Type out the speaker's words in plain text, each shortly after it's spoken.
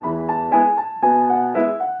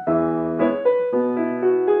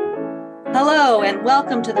Hello, and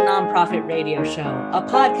welcome to the Nonprofit Radio Show, a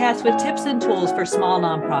podcast with tips and tools for small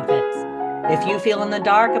nonprofits. If you feel in the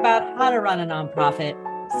dark about how to run a nonprofit,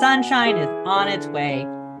 sunshine is on its way.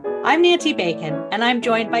 I'm Nancy Bacon, and I'm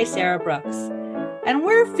joined by Sarah Brooks. And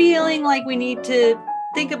we're feeling like we need to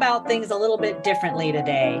think about things a little bit differently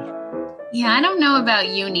today. Yeah, I don't know about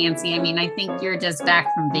you, Nancy. I mean, I think you're just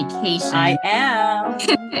back from vacation. I am.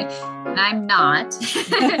 And I'm not.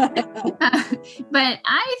 But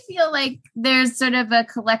I feel like there's sort of a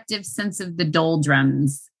collective sense of the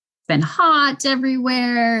doldrums. It's been hot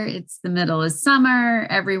everywhere. It's the middle of summer.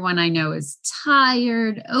 Everyone I know is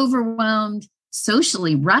tired, overwhelmed,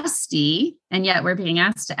 socially rusty. And yet we're being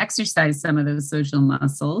asked to exercise some of those social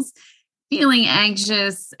muscles. Feeling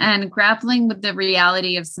anxious and grappling with the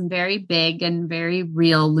reality of some very big and very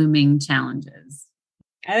real looming challenges.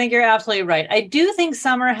 I think you're absolutely right. I do think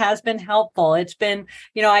summer has been helpful. It's been,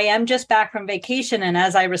 I am just back from vacation. And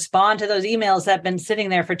as I respond to those emails that have been sitting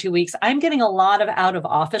there for 2 weeks, I'm getting a lot of out of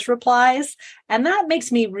office replies. And that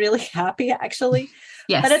makes me really happy, actually.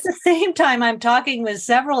 Yes. But at the same time, I'm talking with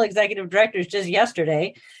several executive directors just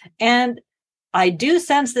yesterday. And I do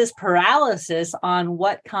sense this paralysis on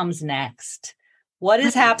what comes next. What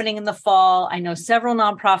is happening in the fall? I know several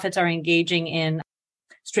nonprofits are engaging in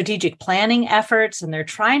strategic planning efforts, and they're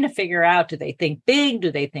trying to figure out, do they think big?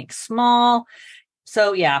 Do they think small?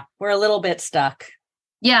 So yeah, we're a little bit stuck.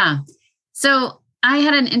 Yeah. So I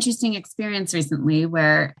had an interesting experience recently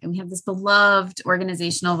where we have this beloved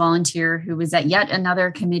organizational volunteer who was at yet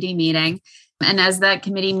another committee meeting. And as that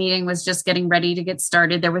committee meeting was just getting ready to get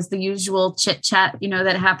started, there was the usual chit chat,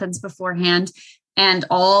 that happens beforehand. And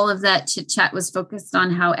all of that chit chat was focused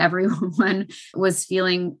on how everyone was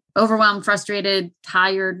feeling overwhelmed, frustrated,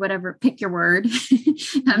 tired, whatever, pick your word,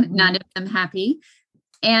 none of them happy.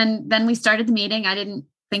 And then we started the meeting. I didn't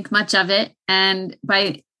think much of it. And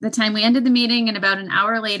by the time we ended the meeting and about an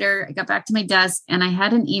hour later, I got back to my desk and I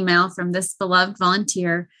had an email from this beloved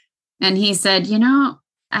volunteer. And he said,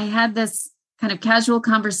 I had this kind of casual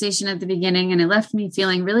conversation at the beginning and it left me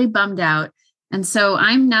feeling really bummed out. And so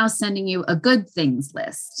I'm now sending you a good things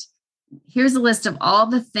list. Here's a list of all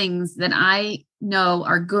the things that I know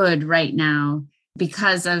are good right now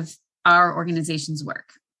because of our organization's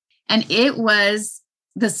work. And it was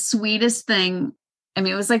the sweetest thing. I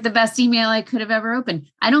mean, it was like the best email I could have ever opened.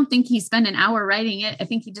 I don't think he spent an hour writing it. I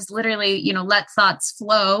think he just literally, let thoughts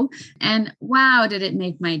flow. And wow, did it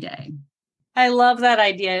make my day. I love that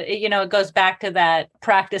idea. It goes back to that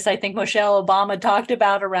practice I think Michelle Obama talked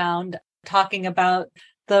about around talking about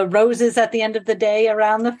the roses at the end of the day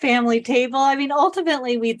around the family table. I mean,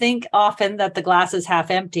 ultimately, we think often that the glass is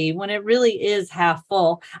half empty when it really is half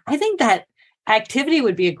full. I think that activity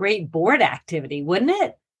would be a great board activity, wouldn't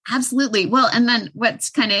it? Absolutely. Well, and then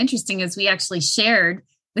what's kind of interesting is we actually shared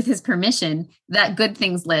with his permission, that good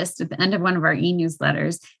things list at the end of one of our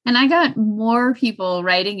e-newsletters. And I got more people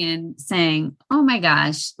writing in saying, oh my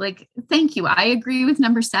gosh, thank you. I agree with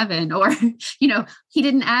number 7, or, he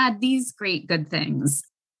didn't add these great good things.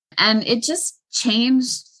 And it just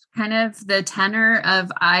changed kind of the tenor of,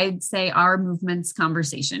 I'd say, our movement's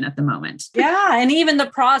conversation at the moment. Yeah. And even the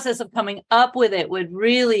process of coming up with it would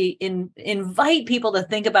really invite people to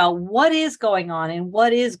think about what is going on and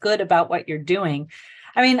what is good about what you're doing.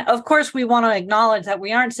 I mean, of course, we want to acknowledge that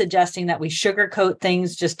we aren't suggesting that we sugarcoat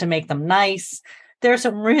things just to make them nice. There are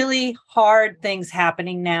some really hard things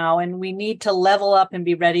happening now, and we need to level up and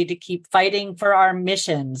be ready to keep fighting for our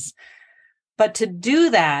missions. But to do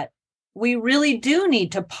that, we really do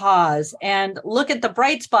need to pause and look at the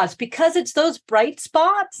bright spots, because it's those bright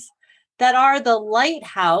spots that are the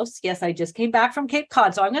lighthouse. Yes, I just came back from Cape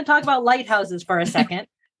Cod, so I'm going to talk about lighthouses for a second.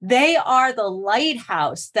 They are the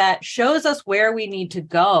lighthouse that shows us where we need to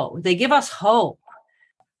go. They give us hope.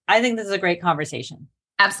 I think this is a great conversation.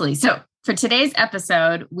 Absolutely. So for today's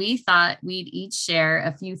episode, we thought we'd each share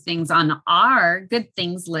a few things on our good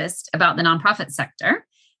things list about the nonprofit sector.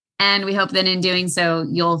 And we hope that in doing so,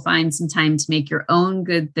 you'll find some time to make your own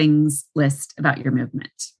good things list about your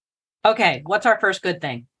movement. Okay, what's our first good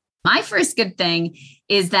thing? My first good thing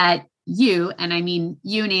is that you, and I mean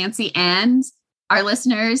you, Nancy, and our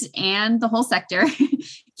listeners and the whole sector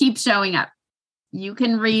keep showing up. You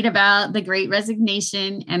can read about the Great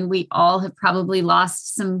Resignation, and we all have probably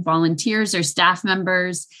lost some volunteers or staff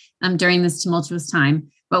members during this tumultuous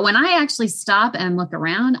time. But when I actually stop and look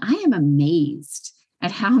around, I am amazed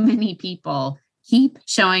at how many people keep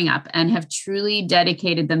showing up and have truly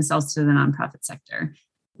dedicated themselves to the nonprofit sector.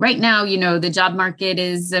 Right now, the job market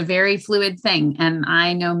is a very fluid thing. And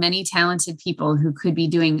I know many talented people who could be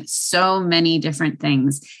doing so many different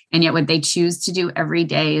things. And yet what they choose to do every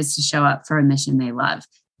day is to show up for a mission they love.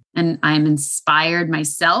 And I'm inspired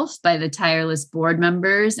myself by the tireless board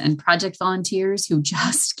members and project volunteers who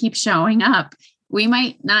just keep showing up. We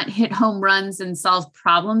might not hit home runs and solve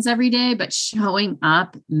problems every day, but showing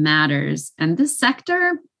up matters. And this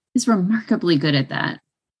sector is remarkably good at that.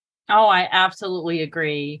 Oh, I absolutely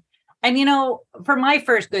agree. And, for my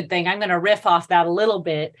first good thing, I'm going to riff off that a little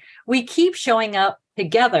bit. We keep showing up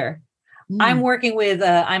together. I'm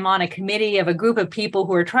on a committee of a group of people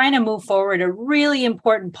who are trying to move forward a really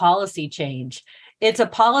important policy change. It's a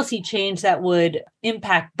policy change that would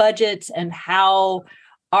impact budgets and how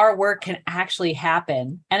our work can actually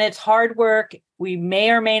happen. And it's hard work. We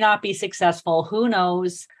may or may not be successful. Who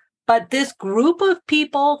knows? But this group of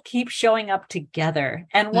people keep showing up together.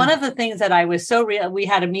 And one of the things that I was we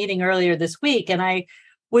had a meeting earlier this week, and I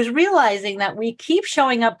was realizing that we keep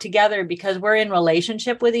showing up together because we're in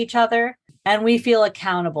relationship with each other and we feel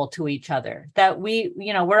accountable to each other, that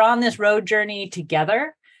we're on this road journey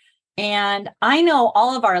together. And I know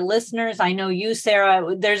all of our listeners, I know you,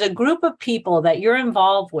 Sarah, there's a group of people that you're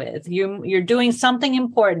involved with. You're doing something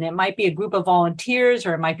important. It might be a group of volunteers,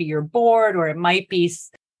 or it might be your board, or it might be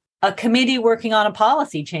a committee working on a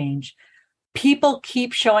policy change. People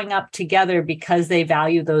keep showing up together because they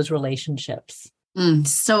value those relationships.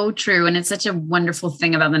 So true. And it's such a wonderful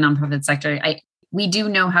thing about the nonprofit sector. We do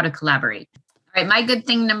know how to collaborate. All right. My good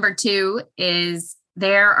thing number 2 is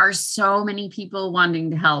there are so many people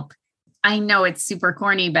wanting to help. I know it's super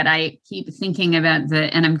corny, but I keep thinking about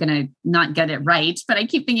and I'm going to not get it right, but I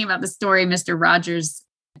keep thinking about the story Mr. Rogers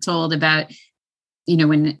told about,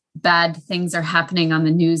 when bad things are happening on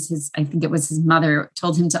the news, I think it was his mother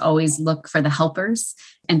told him to always look for the helpers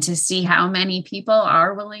and to see how many people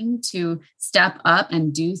are willing to step up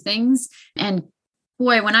and do things. And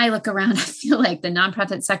boy, when I look around, I feel like the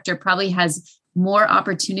nonprofit sector probably has more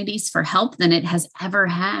opportunities for help than it has ever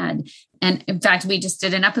had. And in fact, we just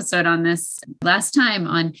did an episode on this last time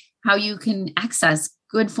on how you can access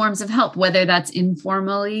good forms of help, whether that's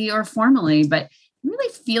informally or formally. But I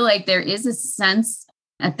really feel like there is a sense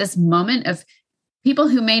at this moment of people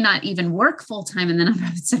who may not even work full-time in the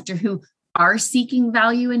nonprofit sector who are seeking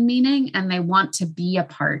value and meaning, and they want to be a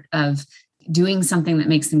part of doing something that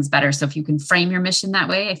makes things better. So if you can frame your mission that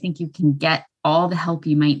way, I think you can get all the help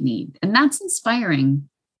you might need. And that's inspiring.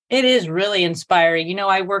 It is really inspiring.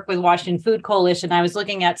 I work with Washington Food Coalition. I was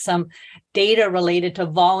looking at some data related to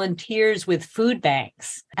volunteers with food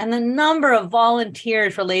banks, and the number of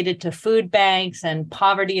volunteers related to food banks and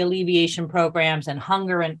poverty alleviation programs and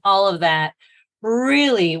hunger and all of that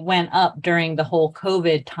really went up during the whole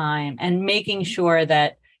COVID time, and making sure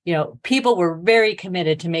that, people were very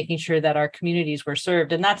committed to making sure that our communities were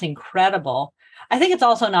served. And that's incredible. I think it's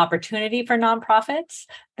also an opportunity for nonprofits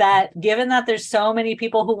that, given that there's so many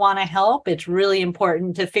people who want to help, it's really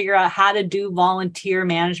important to figure out how to do volunteer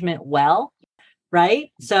management well,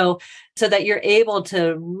 right? So that you're able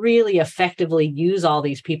to really effectively use all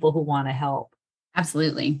these people who want to help.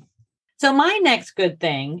 Absolutely. So my next good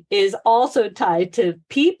thing is also tied to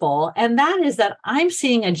people, and that is that I'm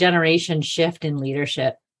seeing a generation shift in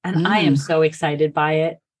leadership, and I am so excited by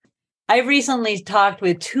it. I recently talked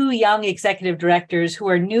with 2 young executive directors who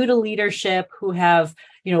are new to leadership, who have,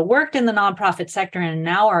 worked in the nonprofit sector and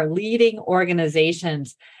now are leading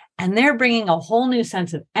organizations. And they're bringing a whole new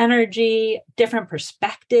sense of energy, different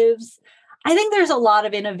perspectives. I think there's a lot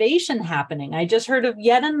of innovation happening. I just heard of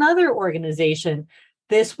yet another organization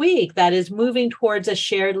this week that is moving towards a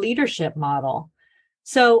shared leadership model.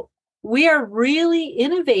 So we are really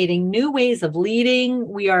innovating new ways of leading.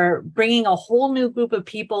 We are bringing a whole new group of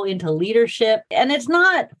people into leadership, and it's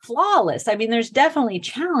not flawless. I mean, there's definitely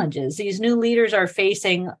challenges. These new leaders are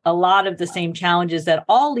facing a lot of the same challenges that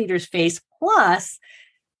all leaders face, plus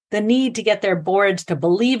the need to get their boards to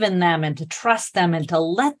believe in them and to trust them and to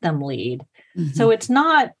let them lead. Mm-hmm. So it's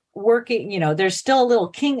not working, there's still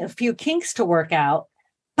a few kinks to work out,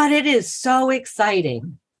 but it is so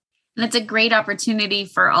exciting. And it's a great opportunity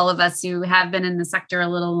for all of us who have been in the sector a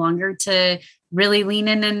little longer to really lean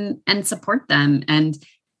in and support them. And,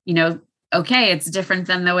 okay, it's different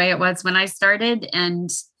than the way it was when I started, and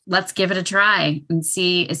let's give it a try and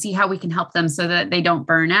see how we can help them so that they don't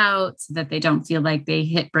burn out, so that they don't feel like they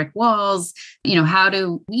hit brick walls. How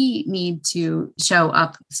do we need to show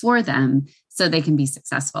up for them so they can be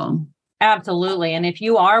successful? Absolutely. And if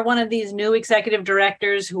you are one of these new executive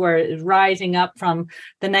directors who are rising up from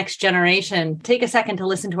the next generation, take a second to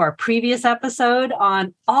listen to our previous episode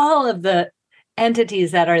on all of the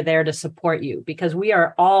entities that are there to support you, because we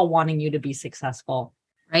are all wanting you to be successful.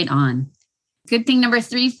 Right on. Good thing number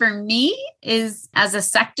 3 for me is, as a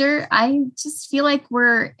sector, I just feel like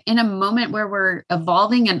we're in a moment where we're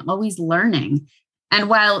evolving and always learning. And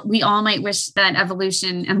while we all might wish that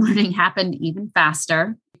evolution and learning happened even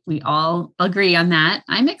faster, we all agree on that.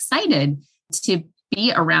 I'm excited to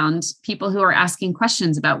be around people who are asking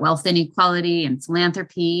questions about wealth inequality and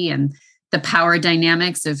philanthropy and the power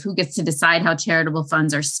dynamics of who gets to decide how charitable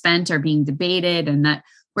funds are spent are being debated, and that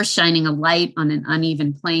we're shining a light on an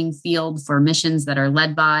uneven playing field for missions that are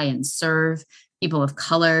led by and serve people of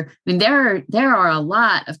color. I mean, there are a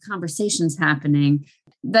lot of conversations happening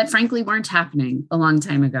that frankly weren't happening a long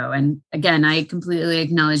time ago. And again, I completely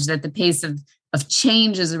acknowledge that the pace of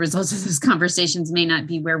change as a result of those conversations may not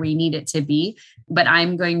be where we need it to be, but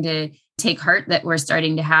I'm going to take heart that we're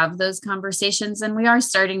starting to have those conversations, and we are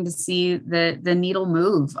starting to see the needle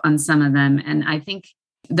move on some of them. And I think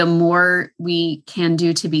the more we can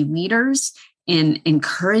do to be leaders in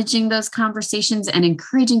encouraging those conversations and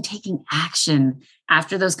encouraging taking action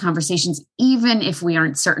after those conversations, even if we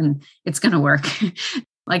aren't certain it's going to work.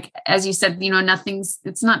 Like, as you said,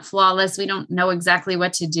 it's not flawless. We don't know exactly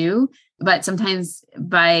what to do, but sometimes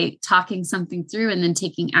by talking something through and then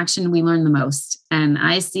taking action, we learn the most. And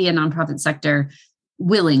I see a nonprofit sector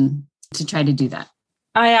willing to try to do that.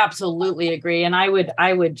 I absolutely agree. And I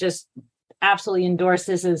would just absolutely endorse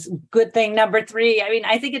this as good thing number 3. I mean,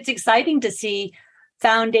 I think it's exciting to see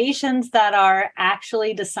foundations that are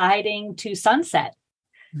actually deciding to sunset.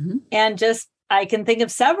 Mm-hmm. And just, I can think of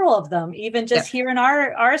several of them, even just here in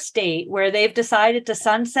our state, where they've decided to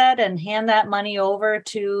sunset and hand that money over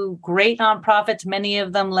to great nonprofits, many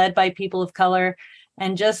of them led by people of color,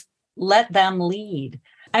 and just let them lead.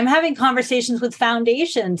 I'm having conversations with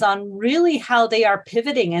foundations on really how they are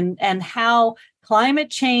pivoting and how climate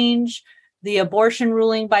change, the abortion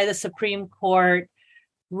ruling by the Supreme Court,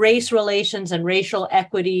 race relations and racial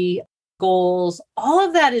equity goals, all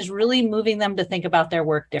of that is really moving them to think about their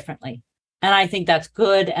work differently. And I think that's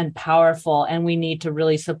good and powerful, and we need to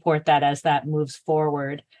really support that as that moves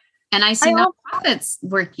forward. And I see nonprofits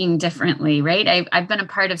working differently, right? I've been a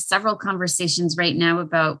part of several conversations right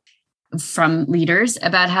now from leaders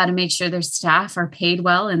about how to make sure their staff are paid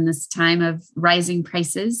well in this time of rising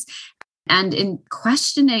prices, and in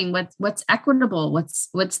questioning what's equitable,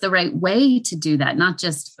 what's the right way to do that. Not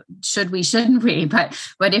just should we, shouldn't we, but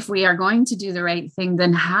if we are going to do the right thing,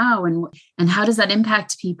 then how, and how does that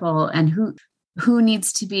impact people, and who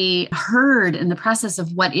needs to be heard in the process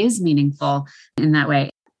of what is meaningful in that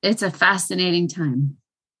way. It's a fascinating time.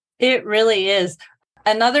 It really is.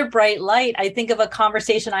 Another bright light, I think of a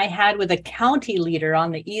conversation I had with a county leader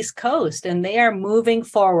on the East Coast, and they are moving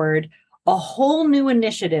forward a whole new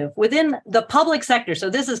initiative within the public sector.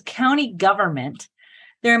 So this is county government.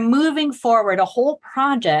 They're moving forward a whole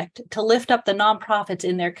project to lift up the nonprofits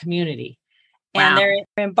in their community. Wow. And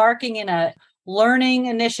they're embarking in a learning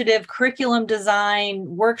initiative, curriculum design,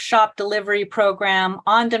 workshop delivery program,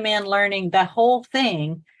 on-demand learning, the whole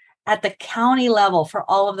thing at the county level for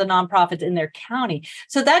all of the nonprofits in their county.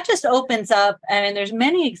 So that just opens up, and there's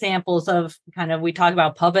many examples of we talk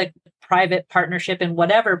about public-private partnership and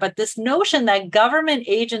whatever, but this notion that government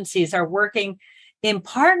agencies are working in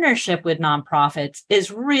partnership with nonprofits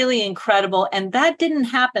is really incredible. And that didn't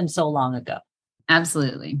happen so long ago.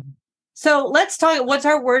 Absolutely. So let's talk, what's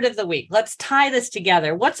our word of the week? Let's tie this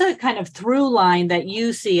together. What's a kind of through line that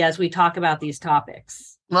you see as we talk about these topics?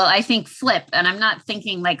 Well, I think flip, and I'm not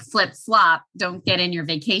thinking like flip flop, don't get in your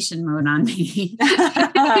vacation mode on me.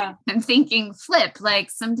 I'm thinking flip, like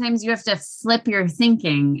sometimes you have to flip your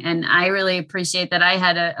thinking. And I really appreciate that I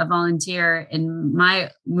had a volunteer in my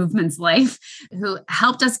movement's life who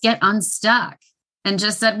helped us get unstuck and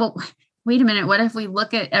just said, well, wait a minute, what if we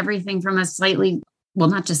look at everything from a slightly, well,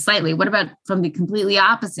 not just slightly, what about from the completely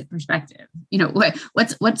opposite perspective?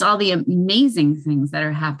 What's all the amazing things that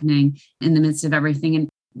are happening in the midst of everything? And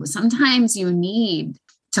sometimes you need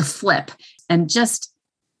to flip and just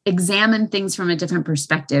examine things from a different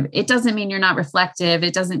perspective. It doesn't mean you're not reflective.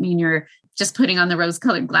 It doesn't mean you're just putting on the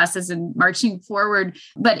rose-colored glasses and marching forward,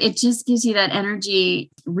 but it just gives you that energy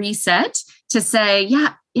reset to say,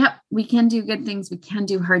 yeah, we can do good things. We can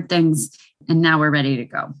do hard things. And now we're ready to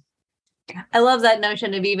go. I love that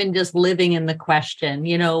notion of even just living in the question,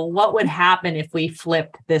 what would happen if we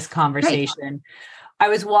flipped this conversation? Right. I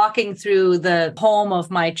was walking through the home of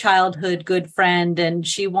my childhood good friend, and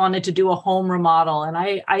she wanted to do a home remodel. And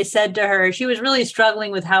I said to her, she was really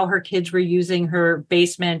struggling with how her kids were using her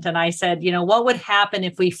basement. And I said, what would happen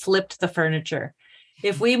if we flipped the furniture?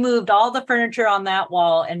 If we moved all the furniture on that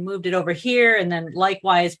wall and moved it over here and then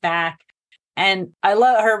likewise back. And I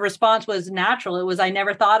love her response was natural. It was, I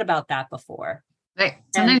never thought about that before. Right.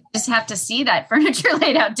 Sometimes you just have to see that furniture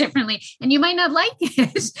laid out differently, and you might not like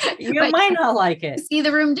it. You might not like it. See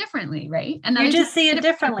the room differently, right? And you just see it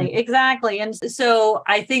differently. Exactly. And so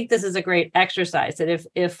I think this is a great exercise that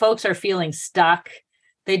if folks are feeling stuck,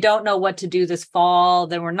 they don't know what to do this fall,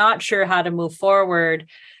 then we're not sure how to move forward.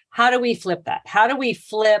 How do we flip that? How do we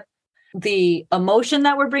flip the emotion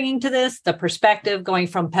that we're bringing to this, the perspective going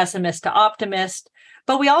from pessimist to optimist?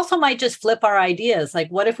 But we also might just flip our ideas. Like,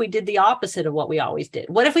 what if we did the opposite of what we always did?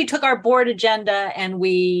 What if we took our board agenda and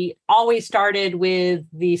we always started with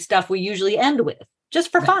the stuff we usually end with,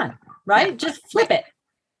 just for fun, right? Yeah. Just flip it.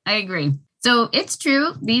 I agree. So it's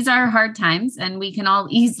true. These are hard times, and we can all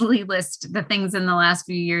easily list the things in the last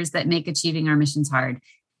few years that make achieving our missions hard.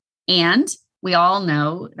 And we all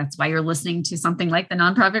know, that's why you're listening to something like the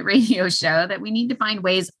Nonprofit Radio Show, that we need to find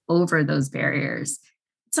ways over those barriers.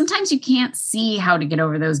 Sometimes you can't see how to get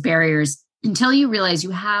over those barriers until you realize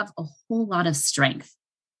you have a whole lot of strength.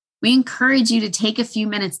 We encourage you to take a few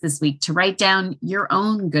minutes this week to write down your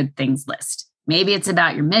own good things list. Maybe it's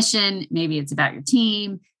about your mission. Maybe it's about your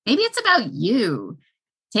team. Maybe it's about you.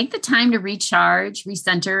 Take the time to recharge,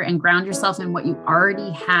 recenter, and ground yourself in what you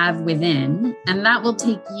already have within. And that will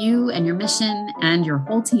take you and your mission and your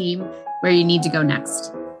whole team where you need to go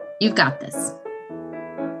next. You've got this.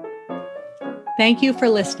 Thank you for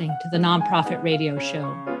listening to the Nonprofit Radio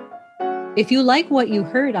Show. If you like what you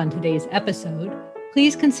heard on today's episode,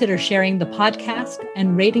 please consider sharing the podcast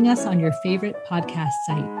and rating us on your favorite podcast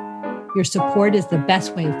site. Your support is the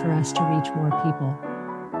best way for us to reach more people.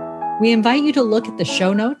 We invite you to look at the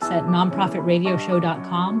show notes at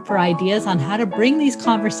nonprofitradioshow.com for ideas on how to bring these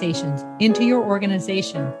conversations into your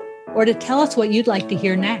organization or to tell us what you'd like to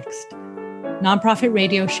hear next. Nonprofit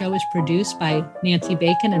Radio Show is produced by Nancy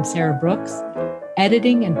Bacon and Sarah Brooks.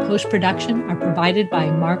 Editing and post-production are provided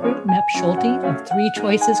by Margaret Knepp-Schulte of Three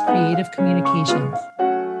Choices Creative Communications.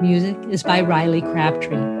 Music is by Riley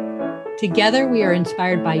Crabtree. Together, we are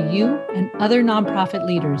inspired by you and other nonprofit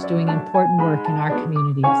leaders doing important work in our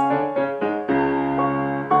communities.